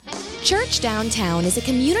Church Downtown is a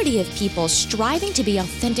community of people striving to be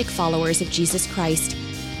authentic followers of Jesus Christ.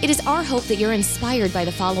 It is our hope that you're inspired by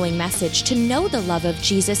the following message to know the love of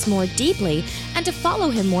Jesus more deeply and to follow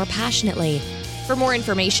him more passionately. For more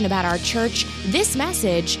information about our church, this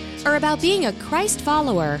message, or about being a Christ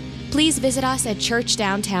follower, please visit us at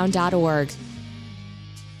churchdowntown.org.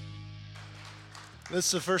 This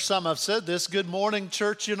is the first time I've said this. Good morning,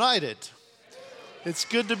 Church United. It's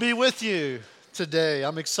good to be with you today.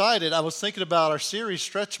 I'm excited. I was thinking about our series,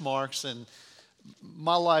 Stretch Marks, and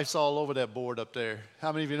my life's all over that board up there.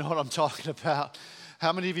 How many of you know what I'm talking about?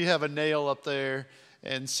 How many of you have a nail up there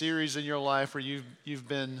and series in your life where you've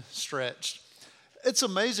been stretched? It's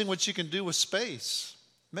amazing what you can do with space.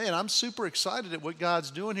 Man, I'm super excited at what God's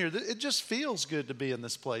doing here. It just feels good to be in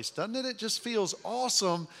this place, doesn't it? It just feels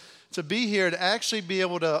awesome to be here, to actually be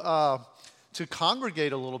able to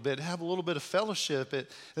congregate a little bit, have a little bit of fellowship.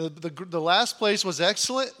 The last place was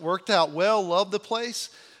excellent, worked out well, loved the place,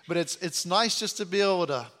 but it's nice just to be able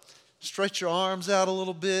to stretch your arms out a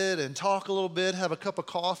little bit and talk a little bit, have a cup of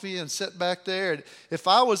coffee and sit back there. And if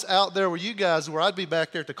I was out there where you guys were, I'd be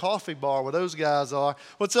back there at the coffee bar where those guys are.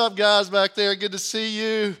 What's up, guys, back there? Good to see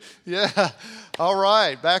you. Yeah, all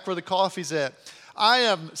right, back where the coffee's at. I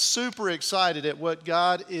am super excited at what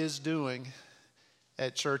God is doing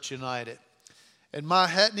at Church United. And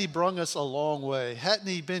hadn't he brung us a long way? Hadn't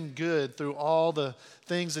he been good through all the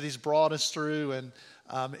things that he's brought us through? And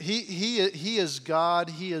he is God.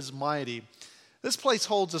 He is mighty. This place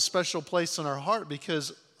holds a special place in our heart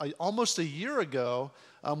because almost a year ago,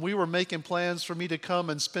 we were making plans for me to come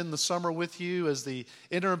and spend the summer with you as the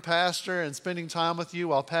interim pastor and spending time with you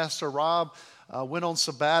while Pastor Rob went on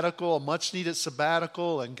sabbatical, a much-needed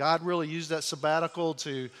sabbatical, and God really used that sabbatical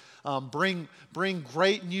to bring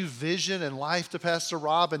great new vision and life to Pastor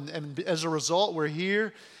Rob, and as a result, we're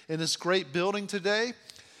here in this great building today.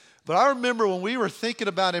 But I remember when we were thinking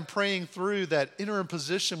about and praying through that interim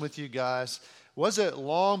position with you guys, wasn't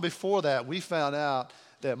long before that we found out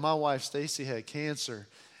that my wife Stacy had cancer.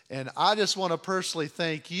 And I just want to personally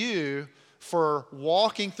thank you for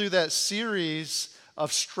walking through that series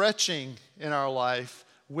of stretching in our life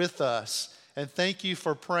with us. And thank you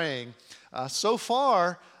for praying. So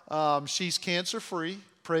far, she's cancer-free.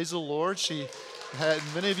 Praise the Lord.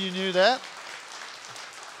 Many of you knew that.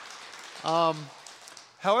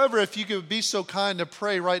 However, if you could be so kind to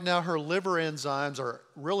pray, right now her liver enzymes are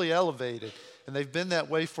really elevated, and they've been that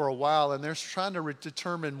way for a while, and they're trying to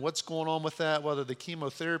determine what's going on with that, whether the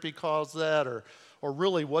chemotherapy caused that or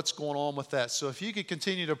really what's going on with that. So if you could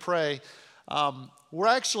continue to pray. We're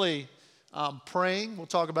actually praying. We'll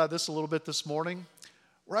talk about this a little bit this morning.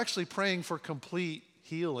 We're actually praying for complete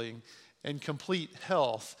healing and complete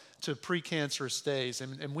health to precancerous days.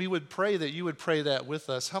 And we would pray that you would pray that with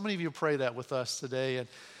us. How many of you pray that with us today?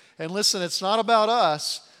 And listen, it's not about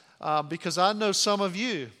us because I know some of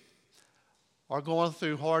you are going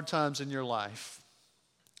through hard times in your life.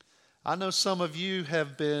 I know some of you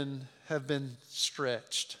have been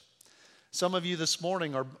stretched. Some of you this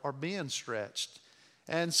morning are being stretched.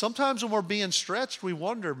 And sometimes when we're being stretched, we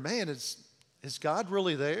wonder, man, is God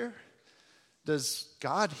really there? Does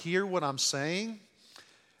God hear what I'm saying?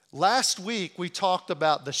 Last week, we talked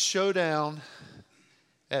about the showdown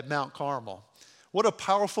at Mount Carmel. What a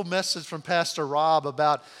powerful message from Pastor Rob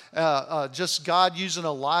about just God using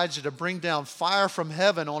Elijah to bring down fire from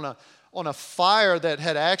heaven on a fire that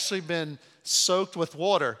had actually been soaked with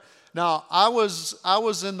water. Now, I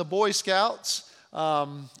was in the Boy Scouts,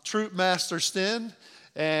 Troop Master Sten,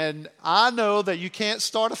 and I know that you can't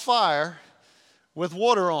start a fire with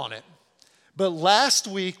water on it. But last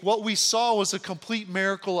week, what we saw was a complete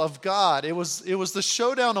miracle of God. It was the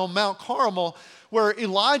showdown on Mount Carmel where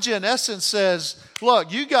Elijah, in essence, says,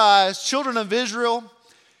 look, you guys, children of Israel,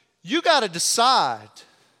 you got to decide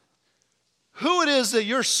who it is that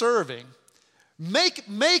you're serving.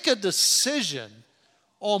 Make a decision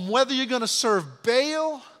on whether you're going to serve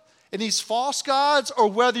Baal and these false gods or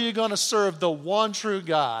whether you're going to serve the one true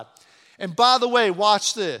God. And by the way,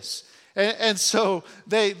 watch this. And so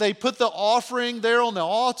they put the offering there on the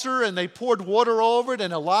altar and they poured water over it,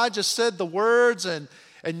 and Elijah said the words, and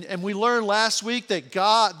we learned last week that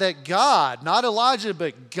God, not Elijah,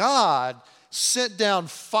 but God sent down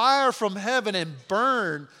fire from heaven and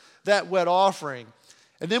burned that wet offering.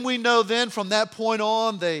 And then we know then from that point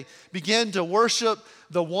on they began to worship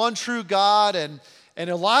the one true God, and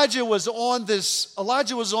Elijah was on this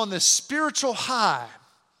spiritual high.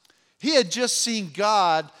 He had just seen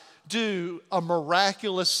God do a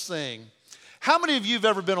miraculous thing. How many of you have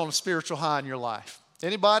ever been on a spiritual high in your life?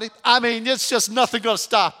 Anybody? I mean, it's just nothing going to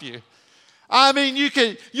stop you. I mean,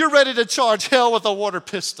 you're ready to charge hell with a water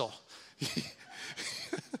pistol.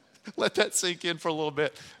 Let that sink in for a little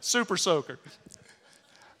bit. Super soaker.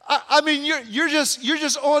 I mean, you're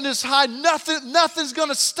just on this high. Nothing's going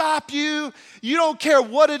to stop you. You don't care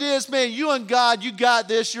what it is, man. You and God, you got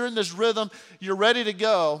this. You're in this rhythm. You're ready to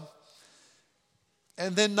go.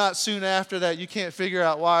 And then not soon after that, you can't figure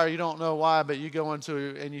out why or you don't know why, but you go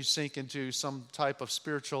into and you sink into some type of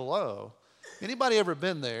spiritual low. Anybody ever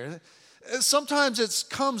been there? Sometimes it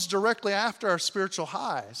comes directly after our spiritual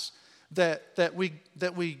highs that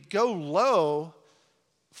we go low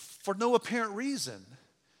for no apparent reason.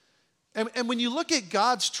 And when you look at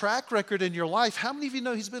God's track record in your life, how many of you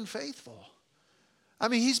know He's been faithful? I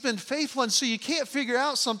mean, He's been faithful, and so you can't figure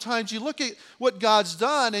out sometimes. You look at what God's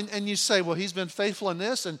done, and you say, well, He's been faithful in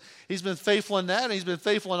this, and He's been faithful in that, and He's been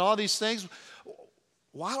faithful in all these things.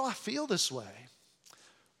 Why do I feel this way?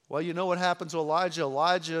 Well, you know what happened to Elijah?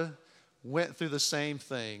 Elijah went through the same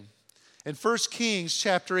thing. In 1 Kings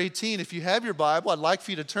chapter 18, if you have your Bible, I'd like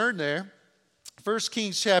for you to turn there. 1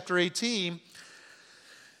 Kings chapter 18.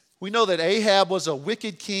 We know that Ahab was a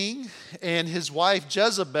wicked king, and his wife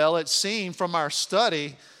Jezebel, it seemed from our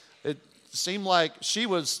study, it seemed like she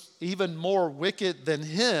was even more wicked than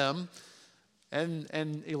him.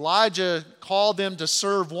 And Elijah called them to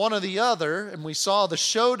serve one or the other, and we saw the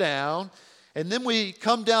showdown. And then we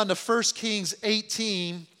come down to 1 Kings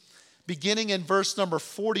 18, beginning in verse number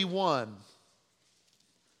 41.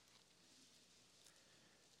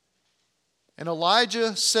 And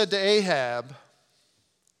Elijah said to Ahab,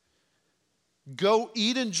 "Go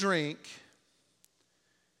eat and drink."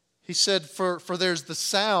 He said, for there's the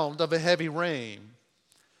sound of a heavy rain.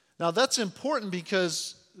 Now that's important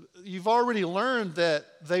because you've already learned that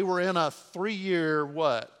they were in a 3-year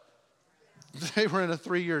what? They were in a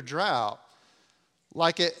 3-year drought.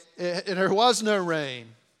 Like there was no rain.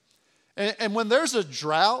 And when there's a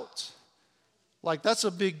drought, like that's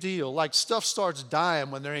a big deal. Like stuff starts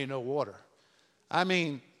dying when there ain't no water. I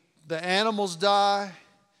mean, the animals die.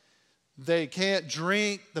 They can't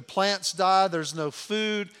drink. The plants die. There's no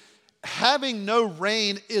food. Having no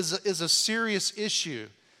rain is a serious issue.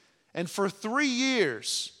 And for 3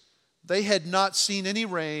 years, they had not seen any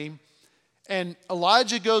rain. And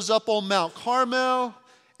Elijah goes up on Mount Carmel,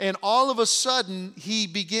 and all of a sudden, he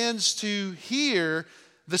begins to hear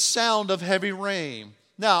the sound of heavy rain.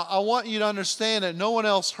 Now, I want you to understand that no one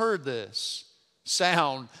else heard this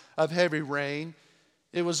sound of heavy rain.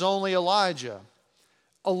 It was only Elijah.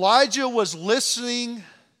 Elijah was listening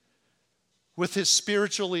with his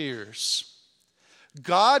spiritual ears.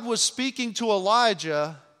 God was speaking to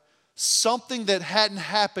Elijah something that hadn't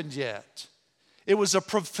happened yet. It was a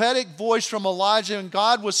prophetic voice from Elijah, and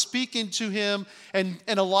God was speaking to him, and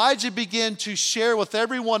Elijah began to share with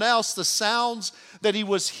everyone else the sounds that he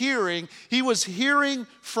was hearing. He was hearing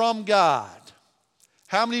from God.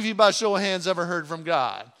 How many of you, by show of hands, ever heard from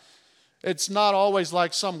God? It's not always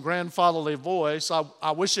like some grandfatherly voice.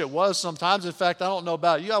 I wish it was sometimes. In fact, I don't know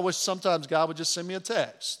about you. I wish sometimes God would just send me a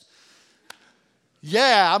text.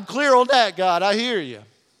 Yeah, I'm clear on that, God. I hear you.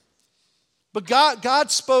 But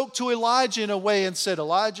God spoke to Elijah in a way and said,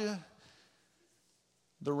 Elijah,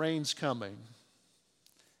 the rain's coming.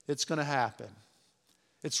 It's going to happen.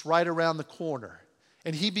 It's right around the corner.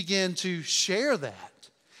 And he began to share that.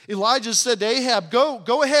 Elijah said to Ahab,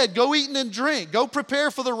 go ahead, go eat and drink. Go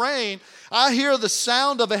prepare for the rain. I hear the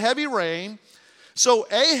sound of a heavy rain. So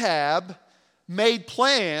Ahab made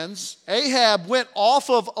plans. Ahab went off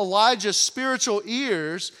of Elijah's spiritual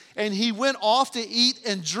ears, and he went off to eat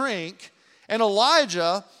and drink. And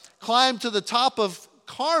Elijah climbed to the top of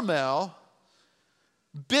Carmel,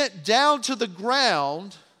 bent down to the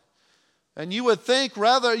ground, and you would think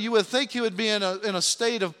he would be in a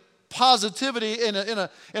state of positivity, in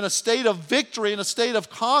a state of victory, in a state of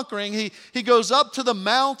conquering. He goes up to the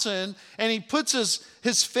mountain and he puts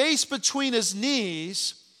his face between his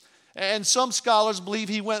knees. And some scholars believe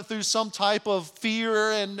he went through some type of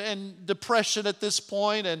fear and depression at this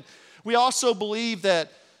point. And we also believe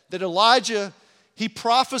that Elijah, he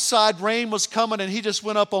prophesied rain was coming, and he just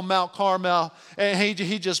went up on Mount Carmel and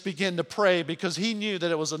he just began to pray because he knew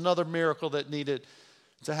that it was another miracle that needed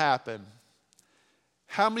to happen.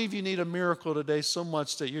 How many of you need a miracle today so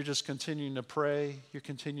much that you're just continuing to pray? You're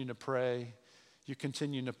continuing to pray. You're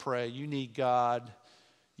continuing to pray. You need God.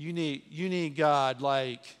 You need God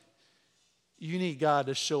you need God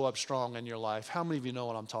to show up strong in your life. How many of you know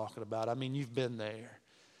what I'm talking about? I mean, you've been there.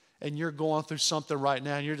 And you're going through something right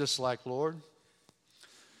now, and you're just like, Lord,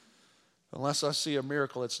 unless I see a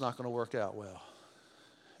miracle, it's not going to work out well.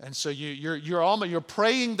 And so you're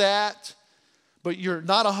praying that, but you're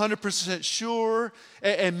not 100% sure,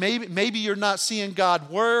 and maybe you're not seeing God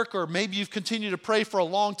work, or maybe you've continued to pray for a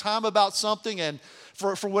long time about something, and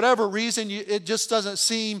for whatever reason, it just doesn't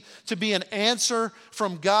seem to be an answer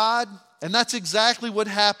from God. And that's exactly what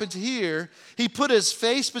happened here. He put his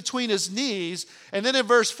face between his knees, and then in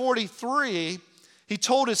verse 43, he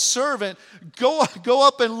told his servant, go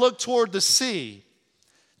up and look toward the sea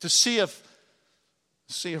to see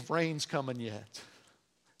if rain's coming yet.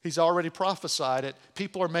 He's already prophesied it.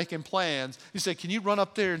 People are making plans. He said, can you run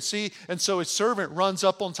up there and see? And so his servant runs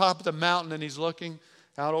up on top of the mountain, and he's looking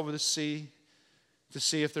out over the sea to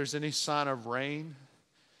see if there's any sign of rain.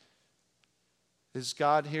 Is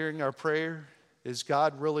God hearing our prayer? Is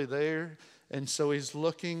God really there? And so he's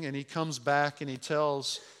looking, and he comes back, and he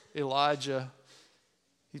tells Elijah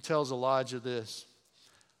this: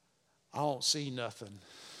 I don't see nothing.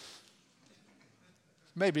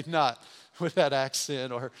 Maybe not with that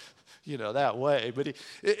accent or, that way. But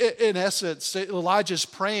in essence, Elijah's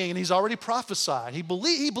praying, and he's already prophesied. He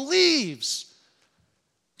believes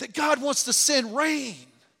that God wants to send rain.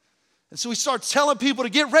 And so he starts telling people to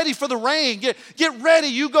get ready for the rain. Get ready.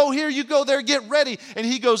 You go here, you go there, get ready. And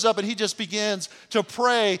he goes up and he just begins to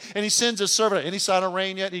pray. And he sends his servant. Any sign of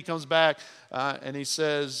rain yet? He comes back and he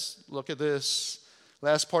says, look at this.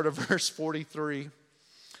 Last part of verse 43. I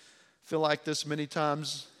feel like this many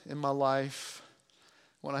times in my life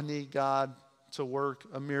when I need God to work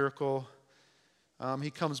a miracle.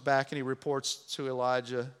 He comes back and he reports to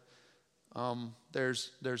Elijah,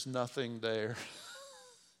 there's nothing there.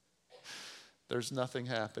 There's nothing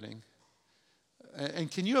happening. And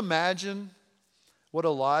can you imagine what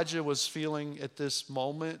Elijah was feeling at this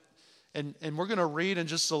moment? And we're going to read in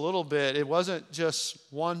just a little bit. It wasn't just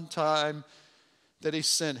one time that he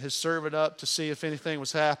sent his servant up to see if anything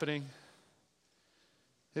was happening.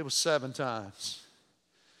 It was 7 times.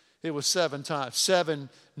 It was 7 times. 7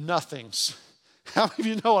 nothings. How many of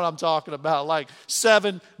you know what I'm talking about? Like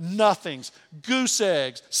 7 nothings. Goose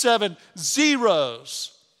eggs. 7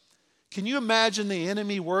 zeros. Can you imagine the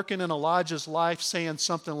enemy working in Elijah's life saying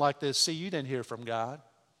something like this? See, you didn't hear from God.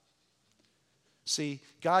 See,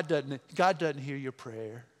 God doesn't hear your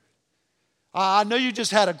prayer. I know you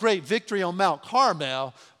just had a great victory on Mount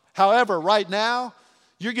Carmel. However, right now,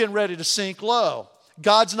 you're getting ready to sink low.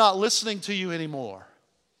 God's not listening to you anymore.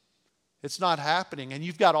 It's not happening. And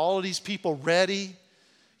you've got all of these people ready.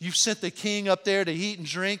 You've sent the king up there to eat and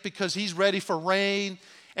drink because he's ready for rain.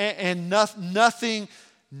 And nothing's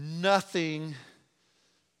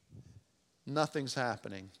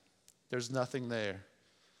happening. There's nothing there.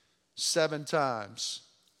 7 times,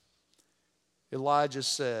 Elijah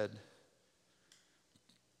said,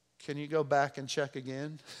 can you go back and check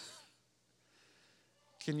again?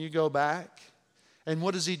 Can you go back? And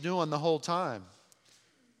what is he doing the whole time?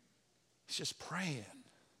 He's just praying.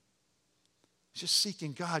 He's just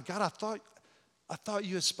seeking God. God, I thought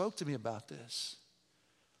you had spoke to me about this.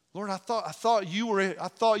 Lord, I thought you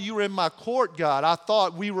were in my court, God. I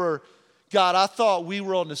thought we were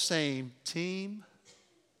on the same team.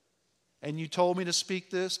 And you told me to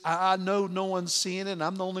speak this. I know no one's seeing it, and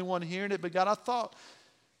I'm the only one hearing it. But God, I thought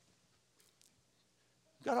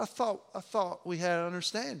we had an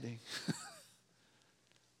understanding.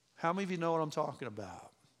 How many of you know what I'm talking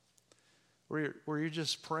about? Where you're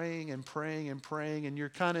just praying and praying and praying, and you're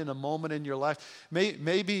kind of in a moment in your life.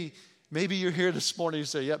 Maybe you're here this morning and you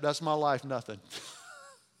say, yep, that's my life, nothing.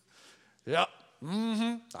 Yep,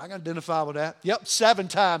 I can identify with that. Yep, 7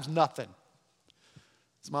 times, nothing.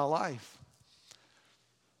 It's my life.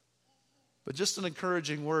 But just an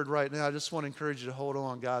encouraging word right now. I just want to encourage you to hold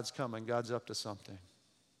on. God's coming. God's up to something.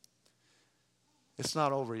 It's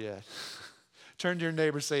not over yet. Turn to your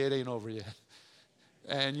neighbor and say, it ain't over yet.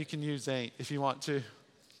 And you can use ain't if you want to.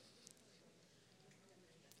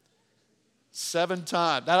 7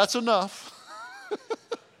 times. Now that's enough.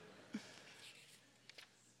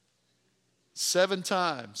 7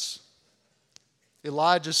 times.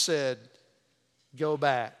 Elijah said, go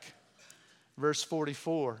back. Verse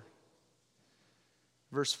 44.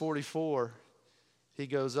 Verse 44, he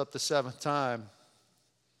goes up the 7th time.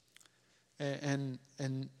 And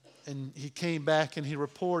he came back and he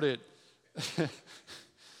reported a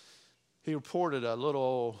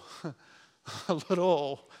little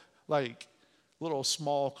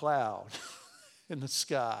small cloud in the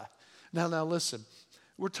sky. Now listen,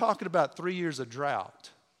 we're talking about 3 years of drought.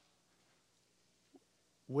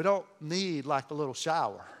 We don't need like a little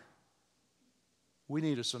shower. We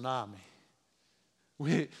need a tsunami.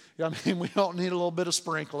 We don't need a little bit of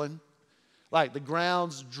sprinkling. Like the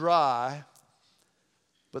ground's dry,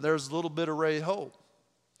 but there's a little bit of ray of hope.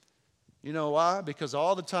 You know why? Because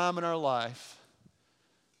all the time in our life,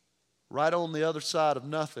 right on the other side of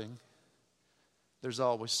nothing, there's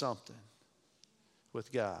always something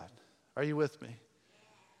with God. Are you with me?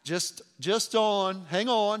 Just on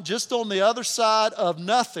the other side of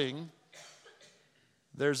nothing,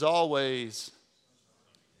 there's always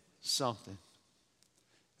something.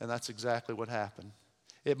 And that's exactly what happened.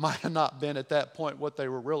 It might have not been at that point what they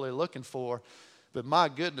were really looking for, but my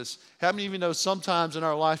goodness, how many of you know sometimes in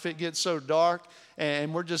our life it gets so dark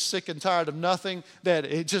and we're just sick and tired of nothing that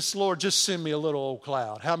it just, Lord, just send me a little old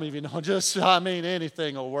cloud. How many of you know,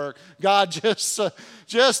 anything will work. God, just a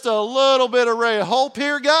little bit of ray of hope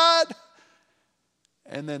here, God.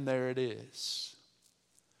 And then there it is.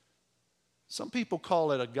 Some people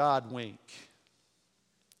call it a God wink.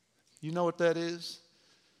 You know what that is?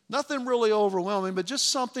 Nothing really overwhelming, but just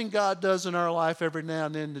something God does in our life every now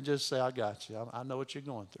and then to just say, I got you. I know what you're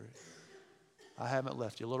going through. I haven't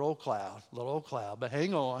left you. Little old cloud. But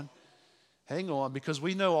hang on, because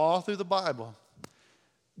we know all through the Bible,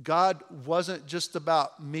 God wasn't just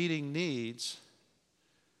about meeting needs.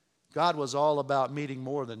 God was all about meeting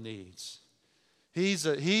more than needs. He's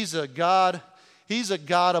a God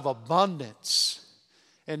of abundance.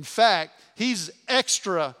 In fact, He's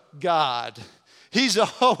extra God. He's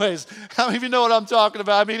always, how many of you know what I'm talking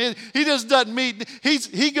about? I mean, He just doesn't meet,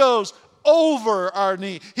 He goes over our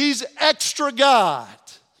need. He's extra God.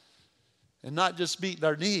 And not just meet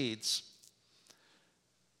our needs.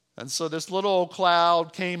 And so this little old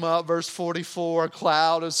cloud came up, verse 44, a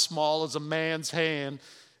cloud as small as a man's hand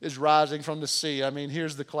is rising from the sea. I mean,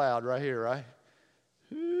 here's the cloud right here, right?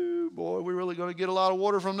 Ooh, boy, we're really going to get a lot of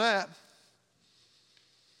water from that.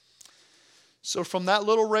 So from that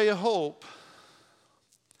little ray of hope,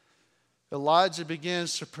 Elijah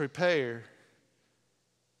begins to prepare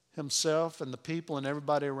himself and the people and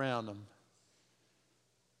everybody around him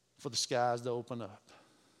for the skies to open up,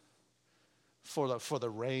 for the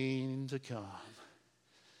rain to come.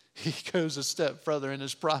 He goes a step further in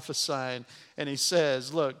his prophesying, and he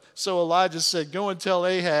says, look, so Elijah said, go and tell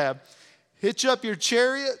Ahab, hitch up your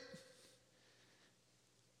chariot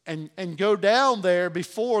and go down there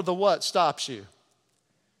before the what stops you?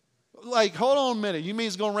 Like, hold on a minute. You mean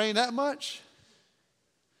it's going to rain that much?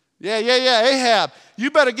 Yeah. Ahab, you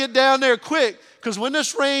better get down there quick, because when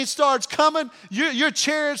this rain starts coming, your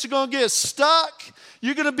chariots are going to get stuck.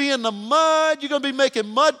 You're going to be in the mud. You're going to be making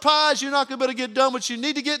mud pies. You're not going to be able to get done what you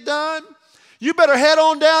need to get done. You better head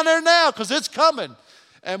on down there now, because it's coming.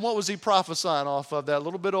 And what was he prophesying off of? That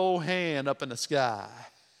little bit of old hand up in the sky.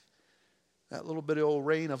 That little bit of old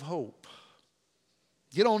rain of hope.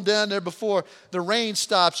 Get on down there before the rain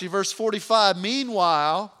stops you. Verse 45,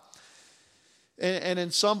 meanwhile, and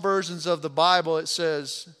in some versions of the Bible it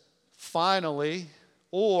says, finally,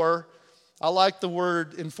 or I like the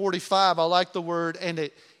word, in 45, I like the word, and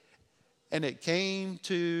it came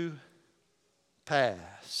to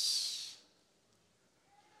pass.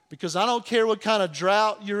 Because I don't care what kind of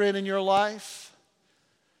drought you're in your life.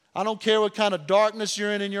 I don't care what kind of darkness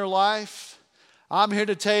you're in your life. I'm here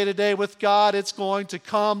to tell you today, with God, it's going to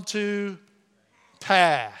come to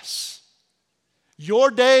pass.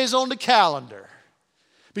 Your day is on the calendar.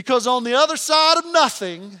 Because on the other side of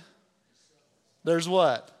nothing, there's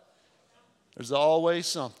what? There's always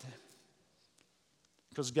something.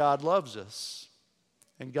 Because God loves us.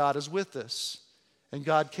 And God is with us. And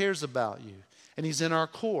God cares about you. And He's in our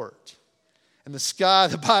court. And the sky,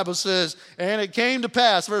 the Bible says, and it came to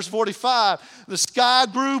pass, verse 45, the sky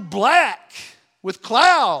grew black with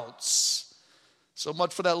clouds. So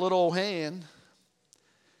much for that little old hand.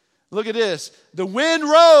 Look at this. The wind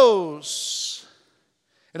rose.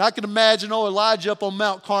 And I can imagine Elijah up on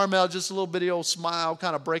Mount Carmel, just a little bitty old smile,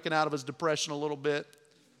 kind of breaking out of his depression a little bit.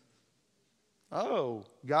 Oh,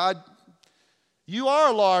 God, you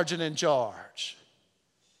are large and in charge.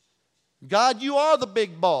 God, you are the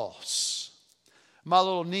big boss. My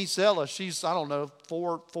little niece Ella, she's,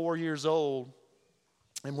 4 years old.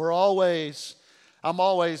 And I'm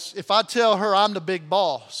always, if I tell her I'm the big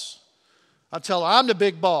boss, I tell her I'm the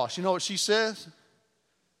big boss. You know what she says?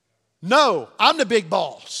 No, I'm the big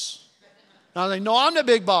boss. And I say, no, I'm the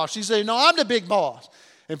big boss. She said, no, I'm the big boss.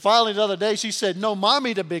 And finally the other day she said, no,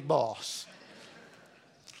 Mommy the big boss.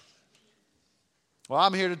 Well,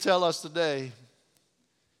 I'm here to tell us today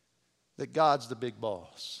that God's the big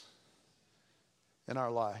boss in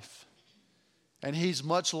our life. And He's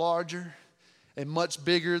much larger and much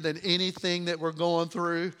bigger than anything that we're going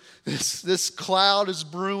through. This cloud is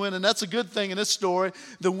brewing, and that's a good thing in this story.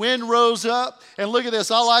 The wind rose up, and look at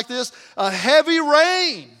this. I like this. A heavy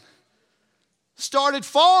rain started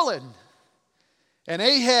falling, and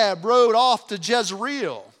Ahab rode off to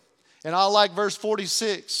Jezreel. And I like verse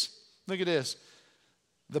 46. Look at this.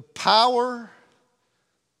 the power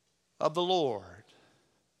of the Lord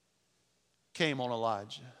came on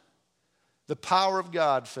Elijah. The power of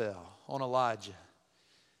God fell on Elijah.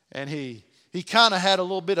 And he kind of had a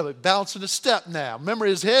little bit of a bounce in his step now. Remember,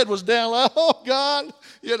 his head was down like, oh, God,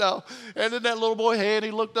 And then that little boy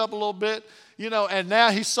he looked up a little bit, and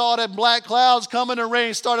now he saw that black clouds coming and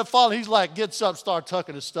rain started falling. He's like, gets up, start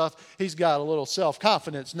tucking his stuff. He's got a little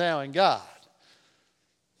self-confidence now in God.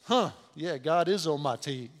 Yeah, God is on my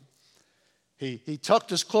team. He tucked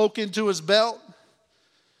his cloak into his belt.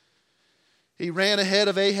 He ran ahead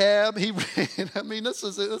of Ahab. This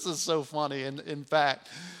is so funny. In fact,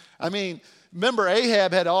 remember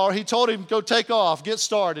Ahab he told him, go take off, get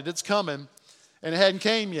started, it's coming. And it hadn't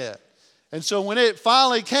came yet. And so when it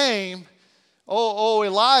finally came,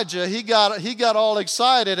 Elijah, he got all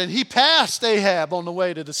excited and he passed Ahab on the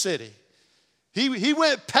way to the city. He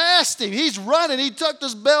went past him. He's running. He tucked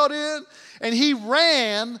his belt in and he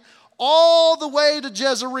ran all the way to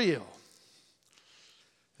Jezreel.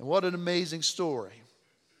 And what an amazing story.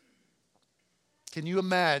 Can you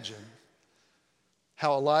imagine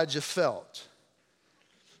how Elijah felt?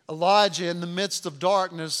 Elijah, in the midst of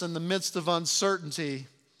darkness, in the midst of uncertainty,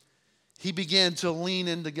 he began to lean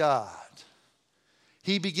into God.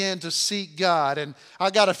 He began to seek God. And I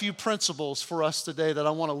got a few principles for us today that I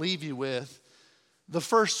want to leave you with. The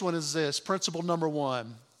first one is this, principle number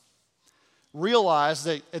 1. Realize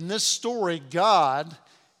that in this story, God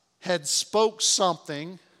had spoke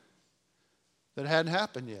something that hadn't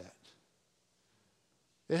happened yet.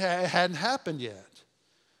 It hadn't happened yet.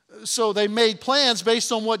 So they made plans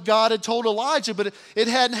based on what God had told Elijah, but it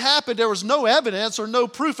hadn't happened. There was no evidence or no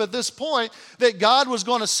proof at this point that God was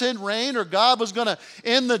going to send rain or God was going to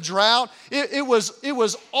end the drought. It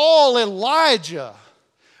was all Elijah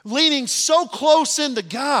leaning so close into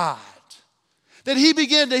God that he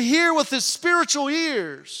began to hear with his spiritual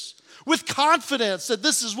ears with confidence that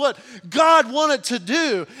this is what God wanted to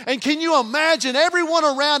do. And can you imagine everyone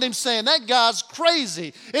around him saying, that guy's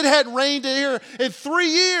crazy. It hadn't rained here in 3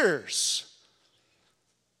 years.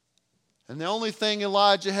 And the only thing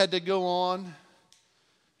Elijah had to go on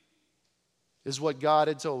is what God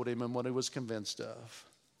had told him and what he was convinced of.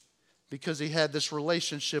 Because he had this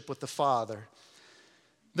relationship with the Father.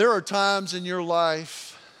 There are times in your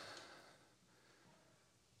life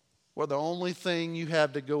where the only thing you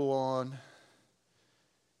have to go on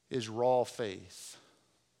is raw faith.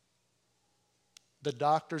 The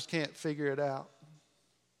doctors can't figure it out.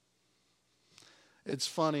 It's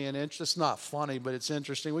funny and it's not funny, but it's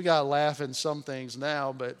interesting. We got to laugh in some things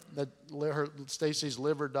now, but Stacy's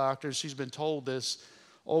liver doctor, she's been told this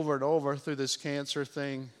over and over through this cancer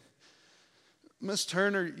thing. Miss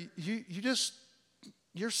Turner,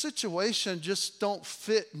 your situation just don't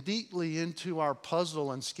fit neatly into our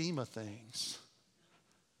puzzle and scheme of things.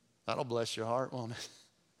 That'll bless your heart, won't it?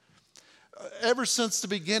 Ever since the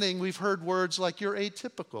beginning, we've heard words like, you're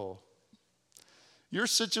atypical. Your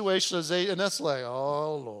situation is and that's like,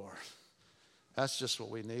 oh, Lord. That's just what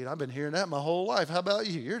we need. I've been hearing that my whole life. How about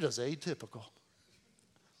you? You're just atypical.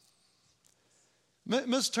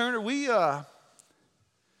 Miss Turner, we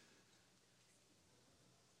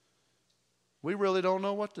really don't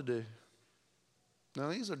know what to do. Now,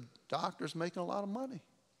 these are doctors making a lot of money.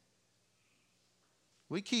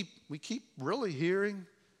 We keep really hearing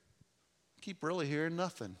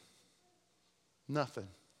nothing. Nothing.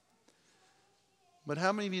 But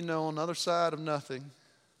how many of you know on the other side of nothing,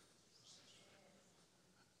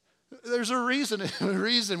 there's a reason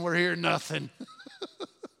we're hearing nothing.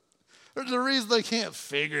 There's a reason they can't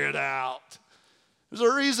figure it out. There's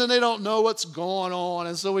a reason they don't know what's going on.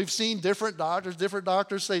 And so we've seen different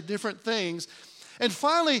doctors say different things. And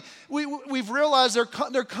finally, we've realized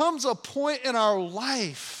there comes a point in our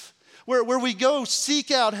life where we go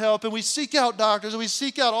seek out help and we seek out doctors and we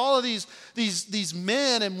seek out all of these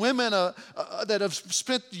men and women that have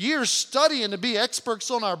spent years studying to be experts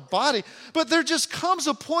on our body. But there just comes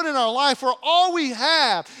a point in our life where all we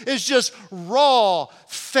have is just raw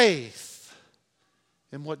faith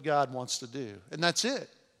in what God wants to do. And that's it.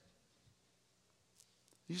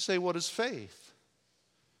 You say, what is faith?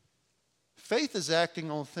 Faith is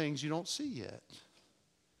acting on things you don't see yet.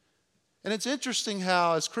 And it's interesting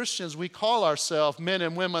how, as Christians, we call ourselves men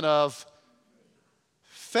and women of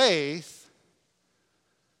faith.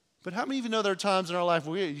 But how many of you know there are times in our life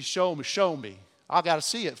where you show me. I got to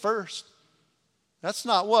see it first. That's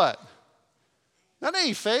not what? That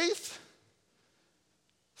ain't faith.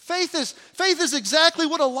 Faith is exactly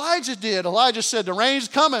what Elijah did. Elijah said, the rain's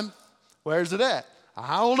coming. Where's it at?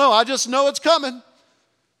 I don't know. I just know it's coming.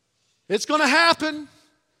 It's going to happen.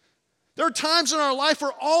 There are times in our life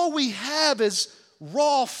where all we have is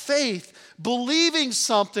raw faith, believing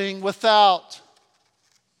something without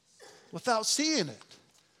seeing it.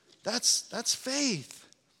 That's faith.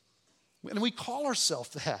 And we call ourselves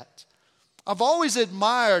that. I've always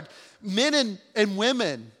admired men and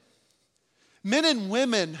women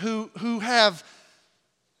who have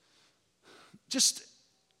just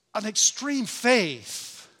an extreme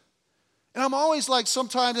faith. And I'm always like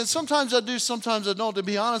sometimes I do, sometimes I don't, to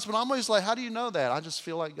be honest, but I'm always like, how do you know that? I just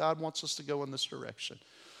feel like God wants us to go in this direction.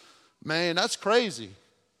 Man, that's crazy.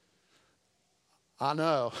 I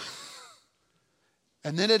know.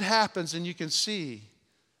 And then it happens and you can see,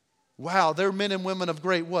 wow, they're men and women of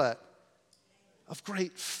great what? Of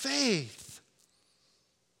great faith.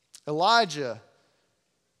 Elijah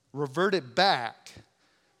reverted back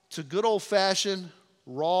to good old-fashioned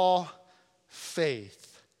raw faith.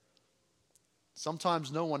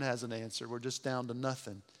 Sometimes no one has an answer. We're just down to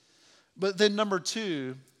nothing. But then number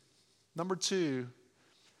two,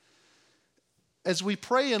 as we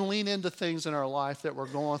pray and lean into things in our life that we're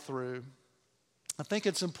going through, I think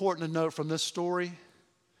it's important to note from this story,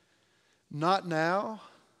 not now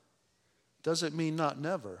doesn't mean not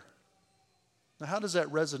never. Now, how does that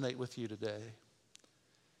resonate with you today?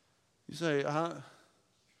 You say, well,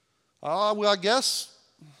 I guess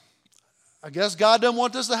God doesn't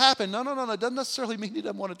want this to happen. No. It doesn't necessarily mean He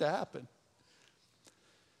doesn't want it to happen.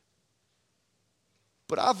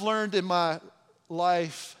 But I've learned in my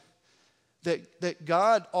life that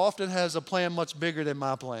God often has a plan much bigger than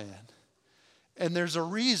my plan. And there's a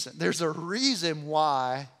reason. There's a reason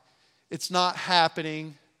why it's not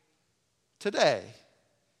happening today.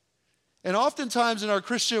 And oftentimes in our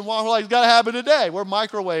Christian walk, we're like, it's got to happen today. We're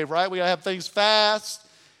microwave, right? We got to have things fast.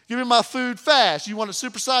 Give me my food fast. You want it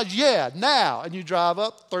supersized? Yeah, now. And you drive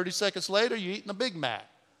up, 30 seconds later, you're eating a Big Mac.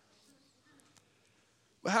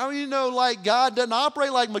 But how do you know, like, God doesn't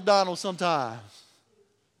operate like McDonald's sometimes?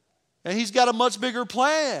 And He's got a much bigger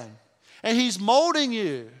plan. And He's molding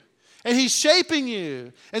you. And He's shaping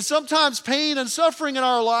you. And sometimes pain and suffering in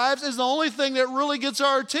our lives is the only thing that really gets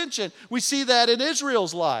our attention. We see that in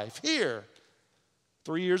Israel's life here.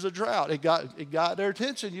 3 years of drought. It got their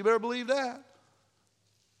attention. You better believe that.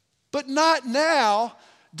 But not now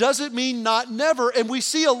doesn't mean not never. And we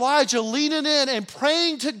see Elijah leaning in and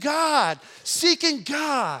praying to God, seeking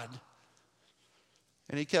God.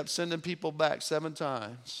 And he kept sending people back 7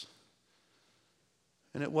 times.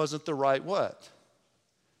 And it wasn't the right what?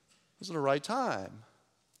 It wasn't the right time.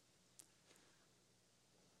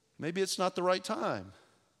 Maybe it's not the right time.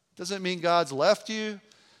 Doesn't mean God's left you.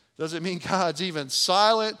 Doesn't mean God's even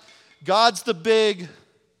silent. God's the big,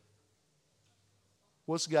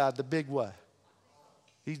 what's God? The big what?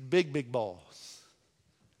 He's big boss.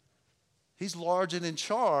 He's large and in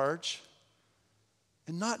charge.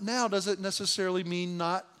 And not now doesn't necessarily mean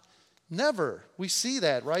not never. We see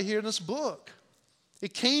that right here in this book.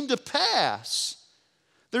 It came to pass.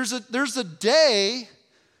 There's a day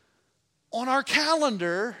on our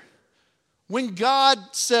calendar when God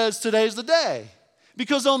says today's the day.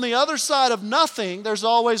 Because on the other side of nothing, there's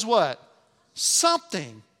always what?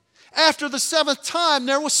 Something. After the 7th time,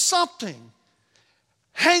 there was something.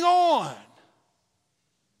 Hang on.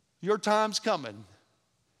 Your time's coming.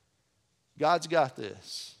 God's got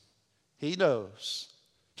this. He knows.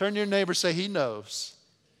 Turn to your neighbor and say, He knows.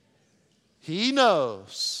 He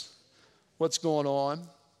knows what's going on.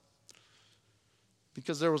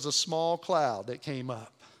 Because there was a small cloud that came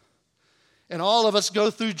up. And all of us go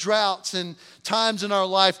through droughts and times in our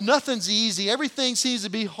life. Nothing's easy. Everything seems to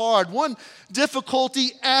be hard. One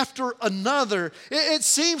difficulty after another. It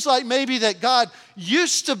seems like maybe that God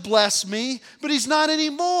used to bless me, but He's not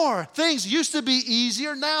anymore. Things used to be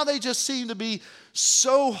easier. Now they just seem to be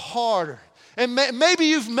so harder. And maybe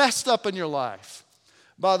you've messed up in your life.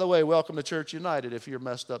 By the way, welcome to Church United if you're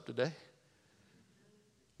messed up today.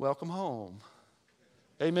 Welcome home.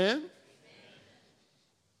 Amen?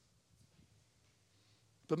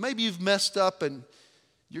 But maybe you've messed up and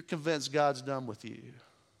you're convinced God's done with you.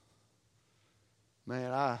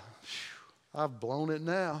 Man, I've blown it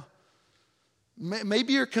now.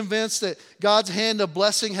 Maybe you're convinced that God's hand of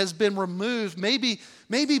blessing has been removed, maybe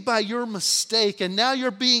by your mistake, and now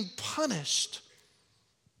you're being punished.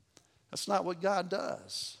 That's not what God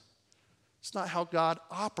does. It's not how God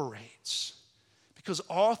operates. Because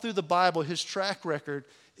all through the Bible, His track record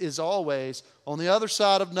is always on the other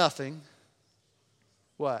side of nothing.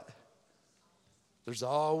 What? There's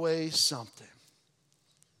always something.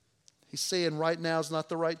 He's saying right now is not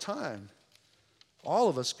the right time. All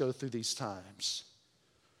of us go through these times.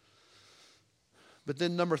 But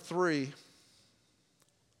then number 3,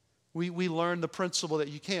 we learn the principle that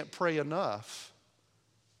you can't pray enough.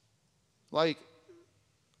 Like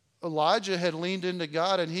Elijah had leaned into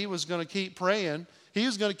God and he was going to keep praying. He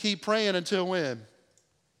was going to keep praying until when?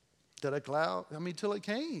 Till a cloud? Till it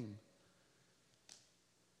came.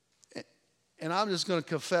 And I'm just going to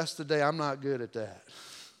confess today, I'm not good at that.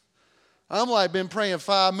 I'm like, been praying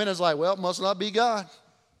 5 minutes like, well, it must not be God.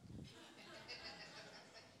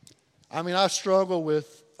 I struggle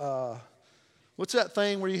with, what's that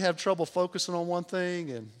thing where you have trouble focusing on one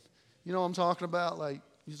thing? And you know what I'm talking about? Like,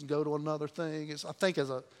 you just go to another thing. I think there's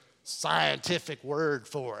a scientific word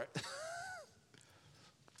for it.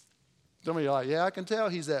 Some of you are like, yeah, I can tell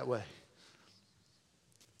he's that way.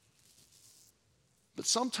 But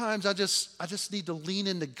sometimes I just need to lean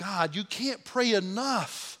into God. You can't pray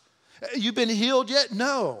enough. You been healed yet?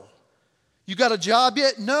 No. You got a job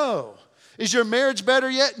yet? No. Is your marriage better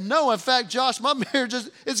yet? No. In fact, Josh, my marriage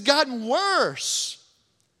it's gotten worse.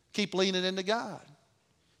 Keep leaning into God.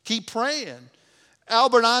 Keep praying.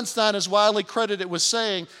 Albert Einstein is widely credited with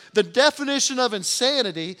saying, the definition of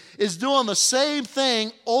insanity is doing the same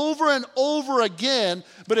thing over and over again,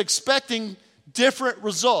 but expecting different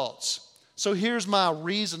results. So here's my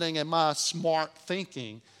reasoning and my smart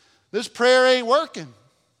thinking. This prayer ain't working.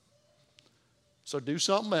 So do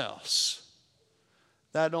something else.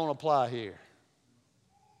 That don't apply here.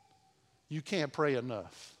 You can't pray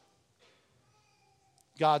enough.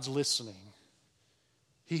 God's listening.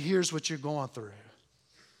 He hears what you're going through.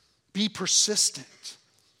 Be persistent.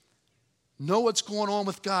 Know what's going on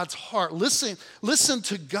with God's heart. Listen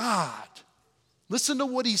to God. Listen to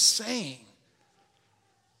what He's saying.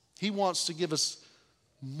 He wants to give us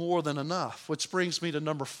more than enough, which brings me to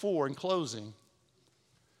number 4 in closing.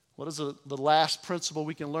 What is the last principle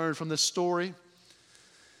we can learn from this story?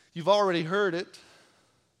 You've already heard it.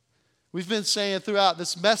 We've been saying throughout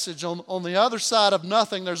this message, on the other side of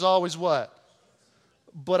nothing, there's always what?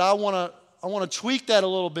 But I want to tweak that a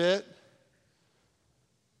little bit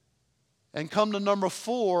and come to number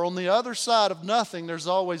 4. On the other side of nothing, there's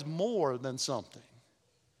always more than something.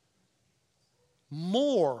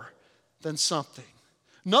 More than something.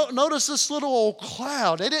 Notice this little old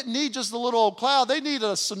cloud. They didn't need just a little old cloud. They needed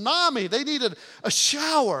a tsunami. They needed a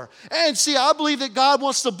shower. And see, I believe that God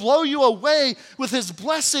wants to blow you away with His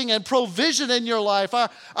blessing and provision in your life.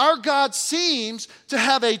 Our God seems to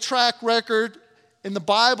have a track record in the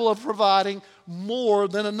Bible of providing more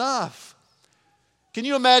than enough. Can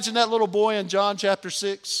you imagine that little boy in John chapter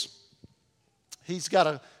 6? He's got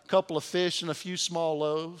a couple of fish and a few small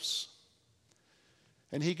loaves.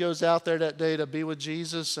 And he goes out there that day to be with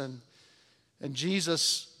Jesus. And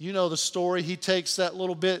Jesus, you know the story. He takes that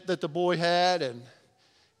little bit that the boy had and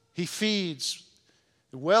he feeds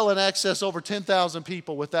well in excess over 10,000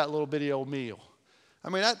 people with that little bitty old meal.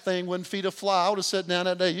 That thing wouldn't feed a fly. I would have sat down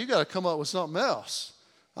that day, you got to come up with something else.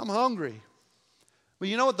 I'm hungry. Well,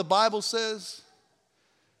 you know what the Bible says?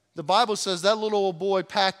 The Bible says that little old boy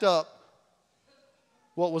packed up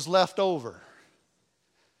what was left over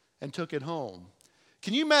and took it home.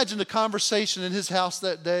 Can you imagine the conversation in his house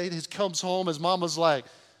that day? He comes home, his mom was like,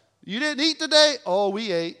 you didn't eat today? Oh,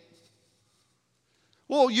 we ate.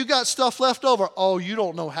 Well, you got stuff left over. Oh, you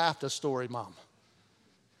don't know half the story, Mom.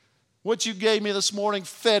 What you gave me this morning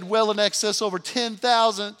fed well in excess over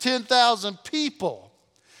 10,000 people.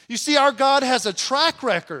 You see, our God has a track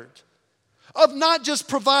record of not just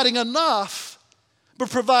providing enough, but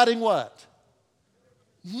providing what?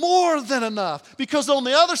 More than enough. Because on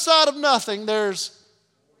the other side of nothing, there's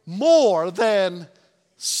more than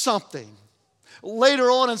something. Later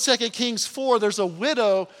on in 2 Kings 4, there's a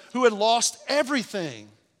widow who had lost everything.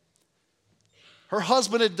 Her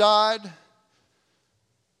husband had died.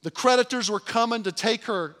 The creditors were coming to take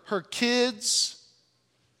her kids,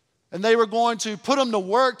 and they were going to put them to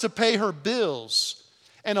work to pay her bills.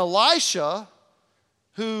 And Elisha,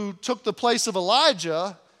 who took the place of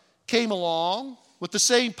Elijah, came along with the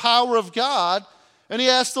same power of God, and he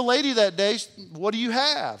asked the lady that day, what do you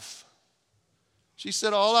have? She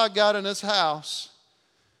said, all I got in this house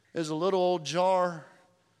is a little old jar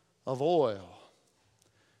of oil.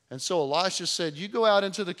 And so Elisha said, you go out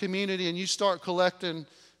into the community and you start collecting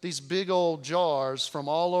these big old jars from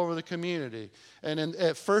all over the community. And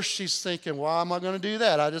at first she's thinking, why am I going to do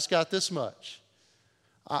that? I just got this much.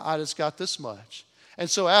 I just got this much. And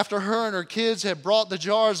so after her and her kids had brought the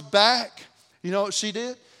jars back, you know what she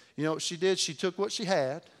did? She took what she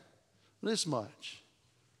had, this much.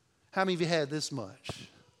 How many of you had this much?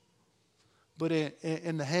 But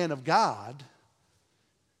in the hand of God,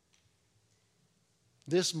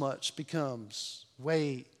 this much becomes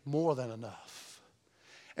way more than enough.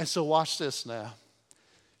 And so watch this now.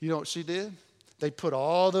 You know what she did? They put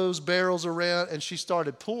all those barrels around and she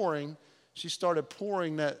started pouring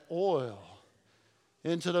that oil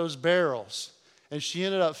into those barrels. And she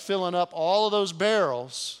ended up filling up all of those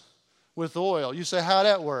barrels with oil. You say, how'd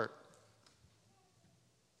that work?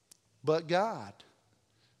 But God.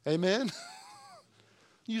 Amen?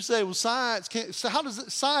 You say, well, science can't, so how does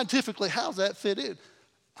it, scientifically, how does that fit in?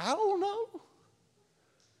 I don't know.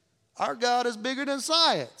 Our God is bigger than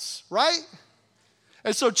science, right?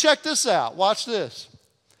 And so check this out. Watch this.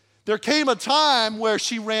 There came a time where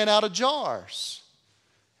she ran out of jars.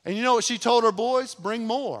 And you know what she told her boys? Bring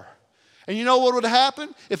more. And you know what would have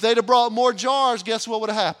happened? If they'd have brought more jars, guess what would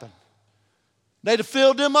have happened? They'd have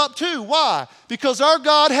filled them up too. Why? Because our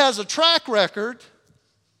God has a track record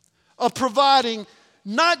of providing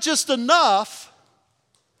not just enough,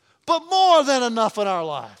 but more than enough in our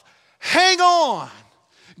life. Hang on.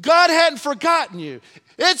 God hadn't forgotten you.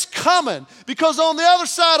 It's coming, because on the other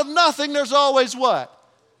side of nothing, there's always what?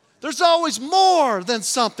 There's always more than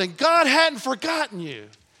something. God hadn't forgotten you.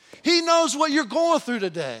 He knows what you're going through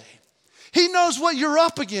today. He knows what you're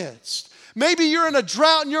up against. Maybe you're in a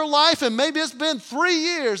drought in your life, and maybe it's been 3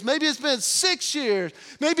 years. Maybe it's been 6 years.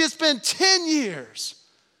 Maybe it's been 10 years.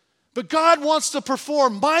 But God wants to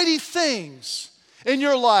perform mighty things in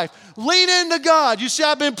your life. Lean into God. You see,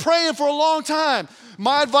 I've been praying for a long time.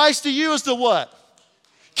 My advice to you is to what?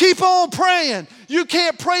 Keep on praying. You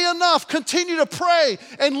can't pray enough. Continue to pray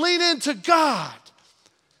and lean into God.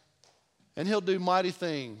 And He'll do mighty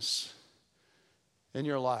things in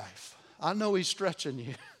your life. I know He's stretching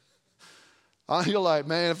you. You're like,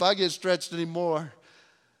 man, if I get stretched anymore,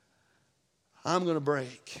 I'm going to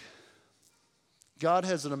break. God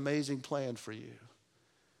has an amazing plan for you.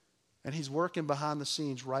 And He's working behind the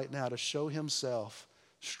scenes right now to show Himself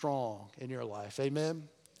strong in your life. Amen.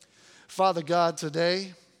 Father God,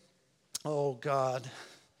 today, oh God,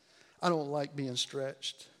 I don't like being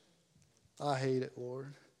stretched. I hate it,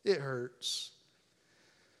 Lord. It hurts.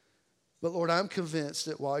 But Lord, I'm convinced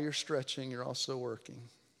that while you're stretching, you're also working.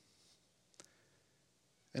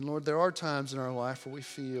 And Lord, there are times in our life where we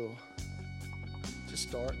feel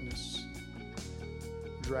just darkness,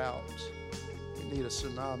 drought. We need a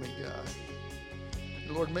tsunami, God.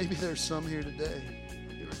 And Lord, maybe there's some here today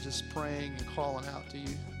who are just praying and calling out to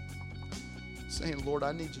you, saying, Lord,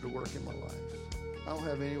 I need you to work in my life. I don't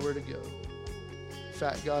have anywhere to go. In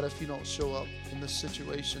fact, God, if you don't show up in this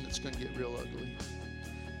situation, it's going to get real ugly.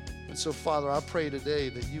 And so, Father, I pray today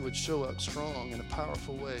that you would show up strong in a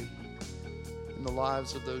powerful way in the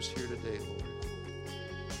lives of those here today, Lord.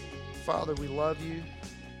 Father, we love you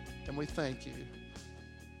and we thank you.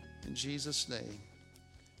 In Jesus' name,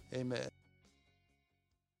 amen.